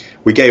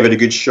 we gave it a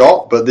good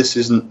shot, but this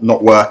isn't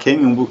not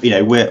working.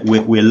 And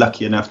we're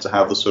lucky enough to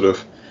have the sort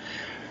of,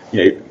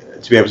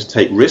 to be able to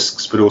take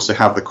risks, but also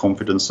have the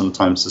confidence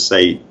sometimes to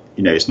say,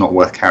 it's not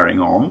worth carrying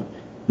on.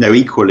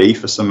 Equally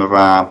for some of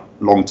our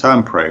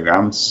long-term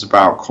programs, it's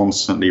about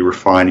constantly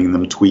refining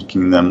them,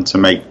 tweaking them to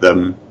make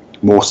them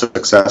more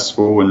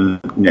successful and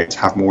to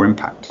have more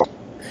impact.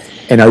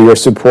 And are your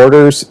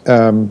supporters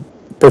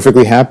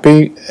perfectly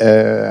happy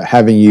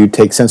having you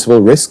take sensible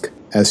risk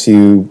as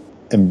you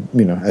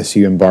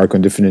embark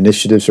on different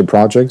initiatives or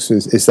projects?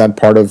 Is that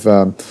part of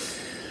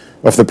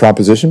the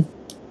proposition?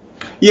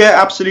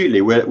 Yeah,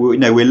 absolutely.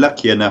 We're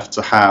lucky enough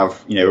to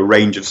have a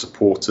range of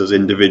supporters,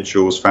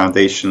 individuals,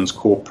 foundations,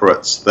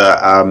 corporates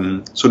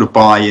that sort of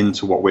buy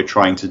into what we're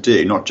trying to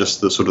do, not just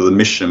the sort of the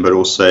mission, but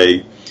also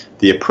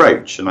the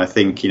approach. And I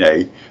think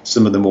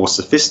some of the more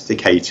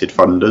sophisticated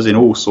funders in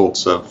all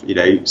sorts of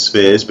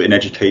spheres, but in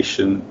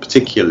education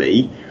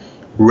particularly,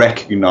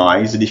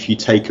 recognise that if you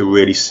take a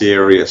really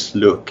serious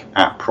look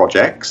at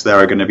projects, there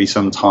are going to be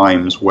some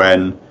times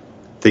when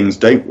things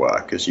don't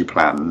work as you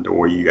planned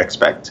or you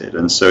expected,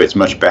 and so it's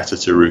much better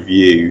to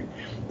review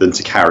than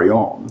to carry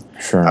on.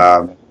 Sure.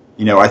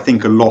 I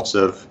think a lot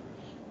of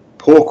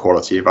poor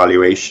quality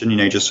evaluation,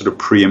 just sort of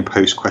pre and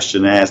post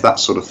questionnaires, that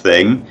sort of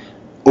thing,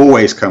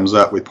 always comes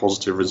up with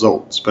positive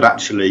results. But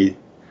actually,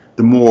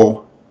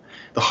 the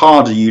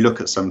harder you look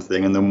at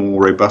something and the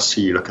more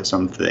robustly you look at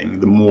something,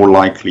 the more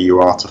likely you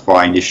are to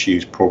find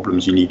issues,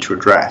 problems you need to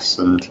address.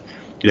 And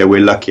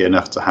we're lucky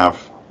enough to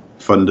have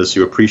funders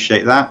who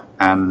appreciate that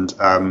and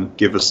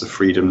give us the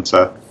freedom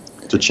to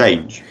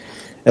change.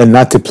 And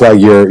not to plug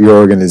your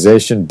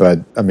organization, but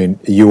I mean,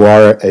 you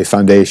are a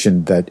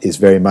foundation that is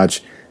very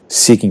much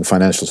seeking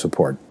financial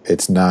support.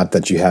 It's not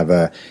that you have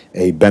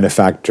a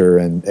benefactor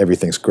and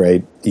everything's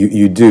great.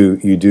 You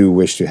do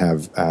wish to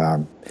have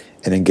an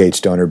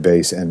engaged donor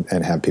base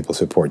and have people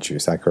support you.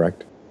 Is that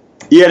correct?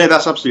 Yeah, no,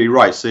 that's absolutely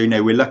right. So,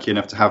 we're lucky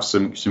enough to have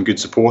some good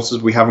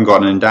supporters. We haven't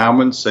got an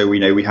endowment, so we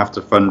know we have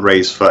to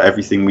fundraise for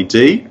everything we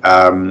do.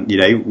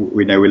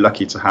 We know we're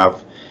lucky to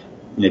have,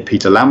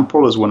 Peter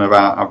Lampel as one of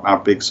our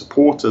big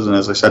supporters, and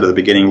as I said at the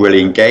beginning,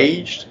 really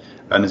engaged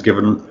and has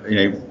given,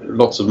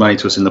 lots of money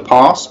to us in the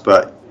past.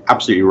 But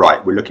absolutely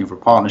right, we're looking for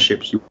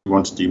partnerships. We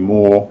want to do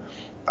more.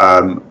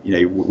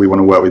 We want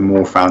to work with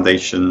more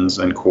foundations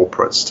and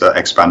corporates to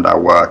expand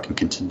our work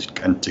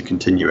and to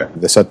continue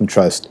it. The Sutton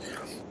Trust,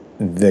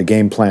 the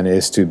game plan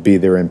is to be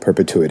there in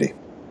perpetuity.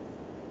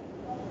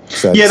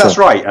 Yeah, that's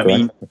right. I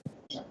mean,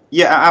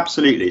 yeah,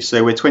 absolutely.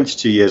 So we're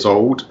 22 years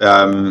old.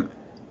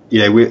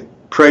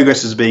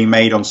 Progress is being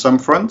made on some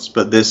fronts,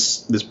 but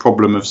this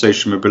problem of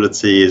social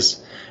mobility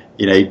is,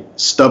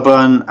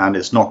 stubborn and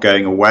it's not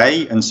going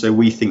away. And so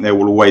we think there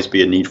will always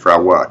be a need for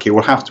our work. It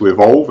will have to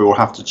evolve. It will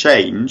have to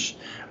change.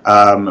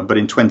 But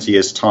in 20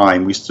 years'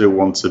 time, we still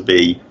want to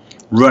be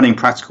running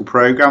practical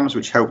programs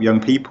which help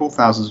young people,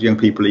 thousands of young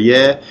people a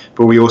year,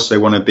 but we also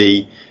want to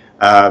be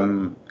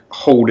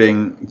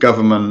holding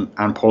government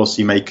and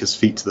policymakers'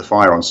 feet to the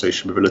fire on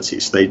social mobility,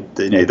 so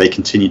they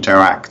continue to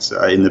act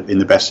in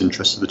the best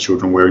interest of the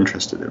children we're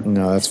interested in.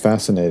 No, that's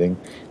fascinating.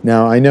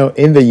 Now, I know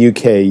in the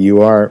UK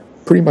you are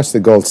pretty much the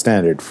gold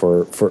standard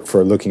for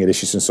looking at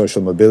issues in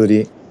social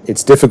mobility.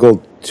 It's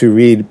difficult to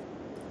read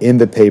in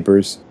the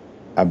papers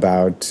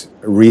about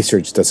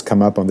research that's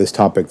come up on this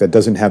topic that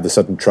doesn't have the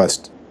Sutton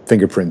Trust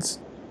fingerprints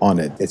on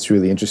it. It's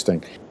really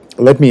interesting.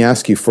 Let me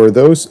ask you, for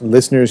those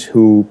listeners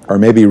who are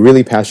maybe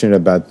really passionate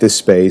about this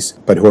space,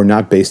 but who are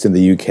not based in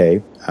the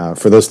UK,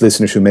 for those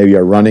listeners who maybe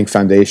are running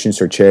foundations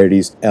or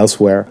charities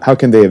elsewhere, how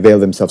can they avail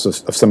themselves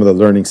of some of the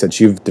learnings that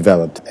you've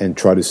developed and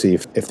try to see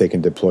if they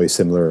can deploy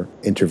similar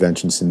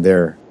interventions in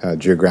their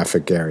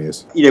geographic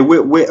areas?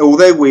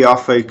 Although we are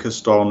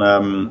focused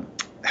on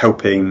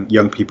helping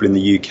young people in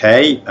the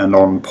UK and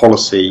on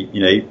policy,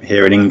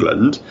 here in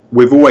England,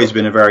 we've always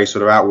been a very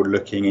sort of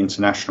outward-looking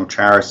international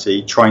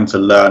charity, trying to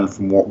learn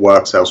from what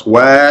works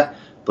elsewhere,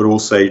 but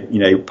also,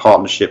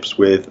 partnerships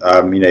with,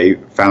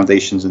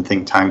 foundations and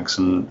think tanks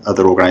and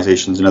other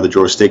organisations in other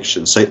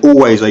jurisdictions. So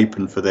always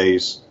open for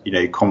those,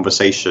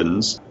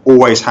 conversations.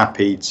 Always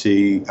happy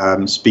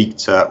to speak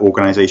to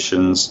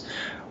organisations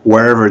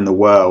wherever in the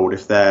world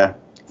if they're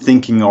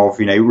thinking of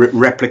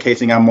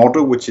replicating our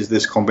model, which is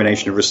this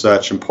combination of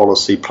research and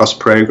policy plus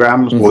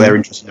programs, or they're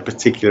interested in a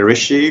particular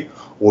issue,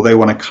 or they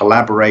want to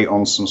collaborate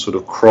on some sort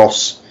of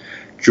cross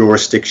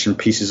jurisdiction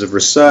pieces of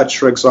research,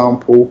 for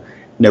example.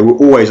 we're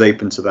always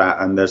open to that,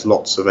 and there's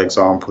lots of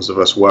examples of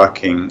us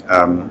working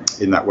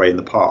in that way in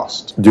the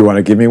past. Do you want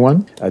to give me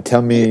one?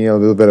 Tell me a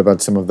little bit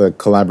about some of the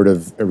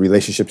collaborative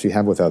relationships you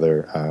have with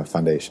other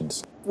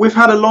foundations. We've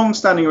had a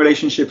long-standing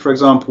relationship, for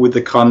example, with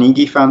the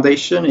Carnegie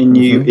Foundation in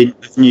New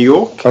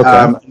York.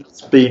 Okay.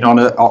 It's been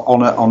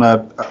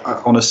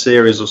on a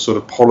series of sort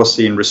of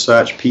policy and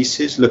research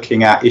pieces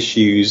looking at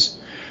issues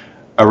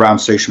around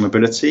social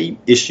mobility,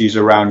 issues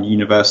around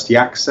university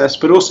access,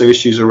 but also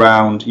issues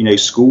around,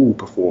 school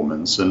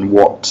performance and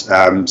what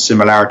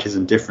similarities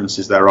and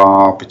differences there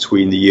are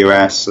between the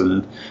US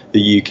and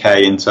the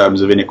UK in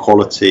terms of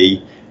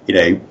inequality,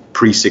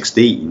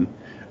 pre-16.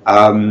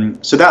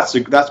 So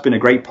that's been a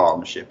great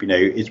partnership.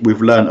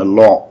 We've learned a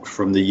lot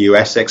from the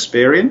US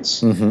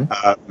experience.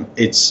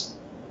 It's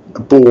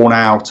borne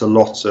out a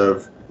lot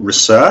of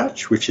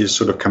research, which is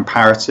sort of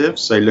comparative,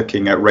 so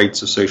looking at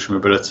rates of social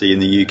mobility in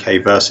the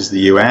UK versus the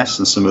US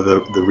and some of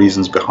the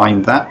reasons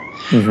behind that.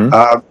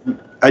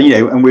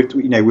 And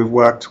we've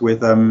worked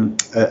with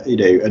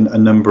a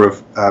number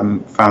of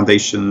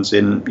foundations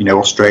in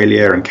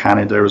Australia and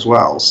Canada as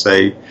well.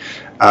 So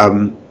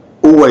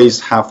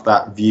always have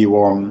that view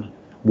on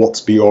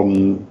what's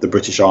beyond the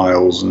British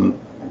Isles and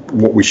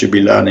what we should be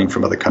learning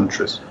from other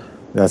countries.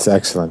 That's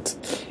excellent.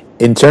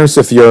 In terms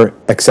of your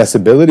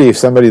accessibility, if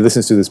somebody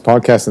listens to this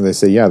podcast and they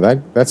say, yeah,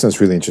 that sounds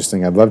really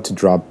interesting, I'd love to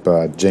drop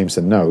James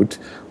a note,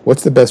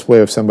 what's the best way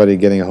of somebody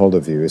getting a hold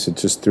of you? Is it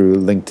just through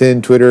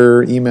LinkedIn,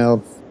 Twitter,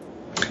 email?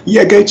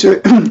 Yeah, go to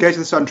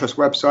the Sutton Trust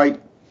website,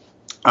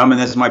 and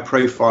there's my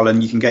profile,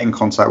 and you can get in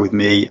contact with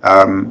me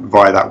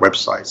via that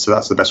website. So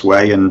that's the best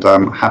way, and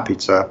I'm happy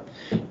to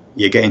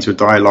get into a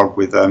dialogue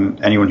with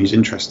anyone who's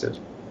interested.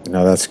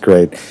 No, that's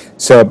great.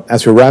 So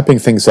as we're wrapping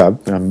things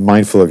up, I'm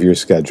mindful of your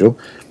schedule.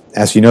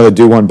 As you know, the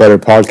Do One Better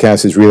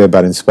podcast is really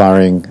about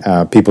inspiring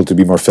people to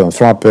be more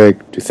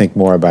philanthropic, to think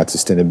more about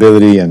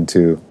sustainability, and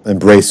to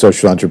embrace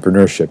social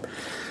entrepreneurship.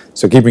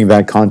 So keeping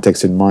that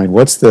context in mind,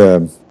 is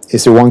there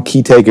one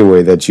key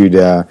takeaway that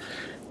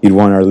you'd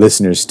want our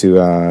listeners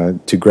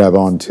to grab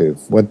onto?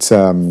 What's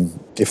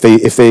if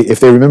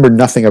they remember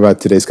nothing about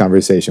today's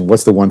conversation,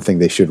 what's the one thing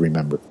they should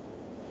remember?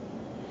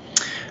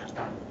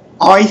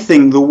 I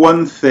think the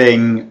one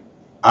thing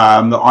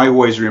that I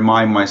always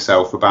remind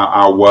myself about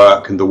our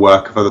work and the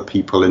work of other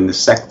people in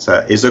this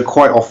sector is that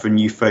quite often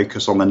you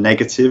focus on the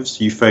negatives,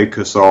 you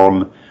focus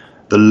on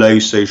the low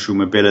social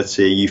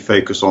mobility, you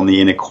focus on the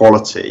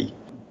inequality.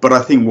 But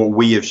I think what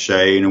we have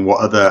shown and what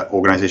other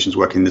organisations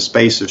working in the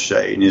space have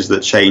shown is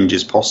that change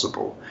is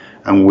possible.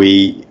 And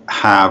we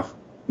have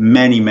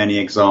many, many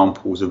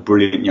examples of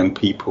brilliant young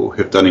people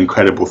who have done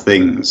incredible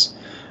things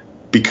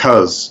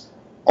because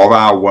of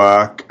our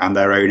work and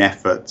their own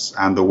efforts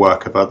and the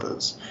work of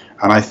others.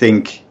 And I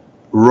think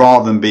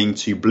rather than being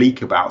too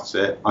bleak about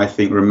it, I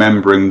think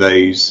remembering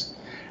those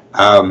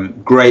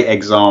great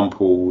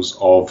examples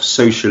of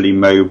socially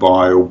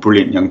mobile,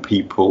 brilliant young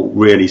people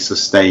really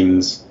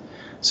sustains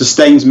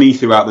me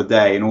throughout the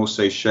day and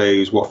also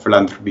shows what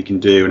philanthropy can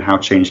do and how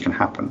change can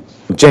happen.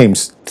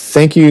 James,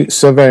 thank you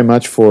so very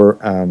much for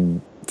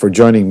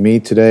joining me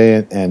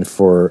today and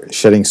for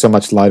shedding so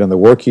much light on the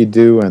work you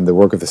do and the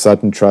work of the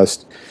Sutton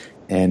Trust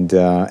and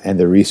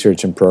the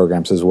research and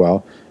programs as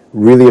well.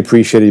 Really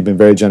appreciate it. You've been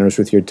very generous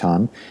with your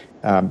time.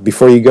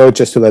 Before you go,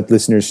 just to let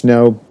listeners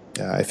know,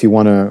 if you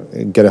want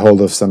to get a hold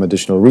of some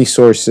additional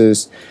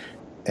resources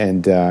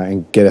and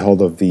get a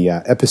hold of the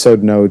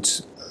episode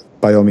notes,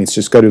 by all means,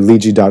 just go to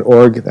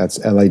lidji.org. That's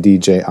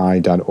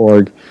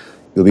lidji.org.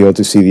 You'll be able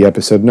to see the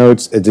episode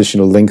notes,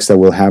 additional links that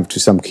we'll have to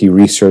some key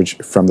research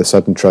from the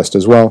Sutton Trust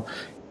as well,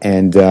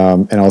 and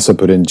also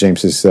put in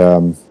James's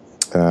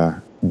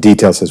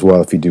details as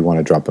well if you do want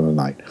to drop him a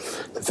line.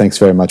 So thanks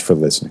very much for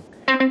listening.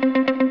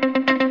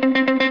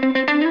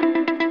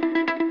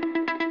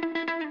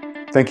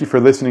 Thank you for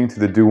listening to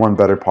the Do One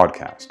Better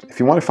podcast. If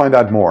you want to find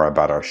out more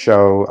about our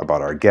show,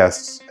 about our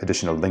guests,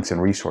 additional links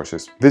and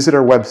resources, visit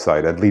our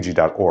website at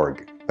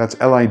lidji.org. That's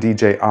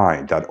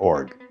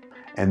lidji.org.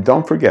 And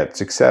don't forget,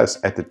 success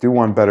at the Do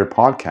One Better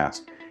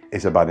podcast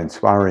is about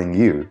inspiring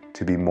you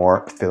to be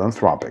more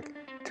philanthropic,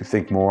 to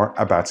think more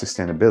about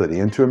sustainability,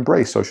 and to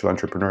embrace social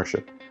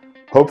entrepreneurship.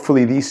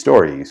 Hopefully these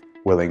stories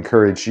will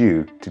encourage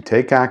you to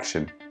take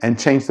action and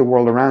change the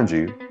world around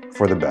you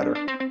for the better.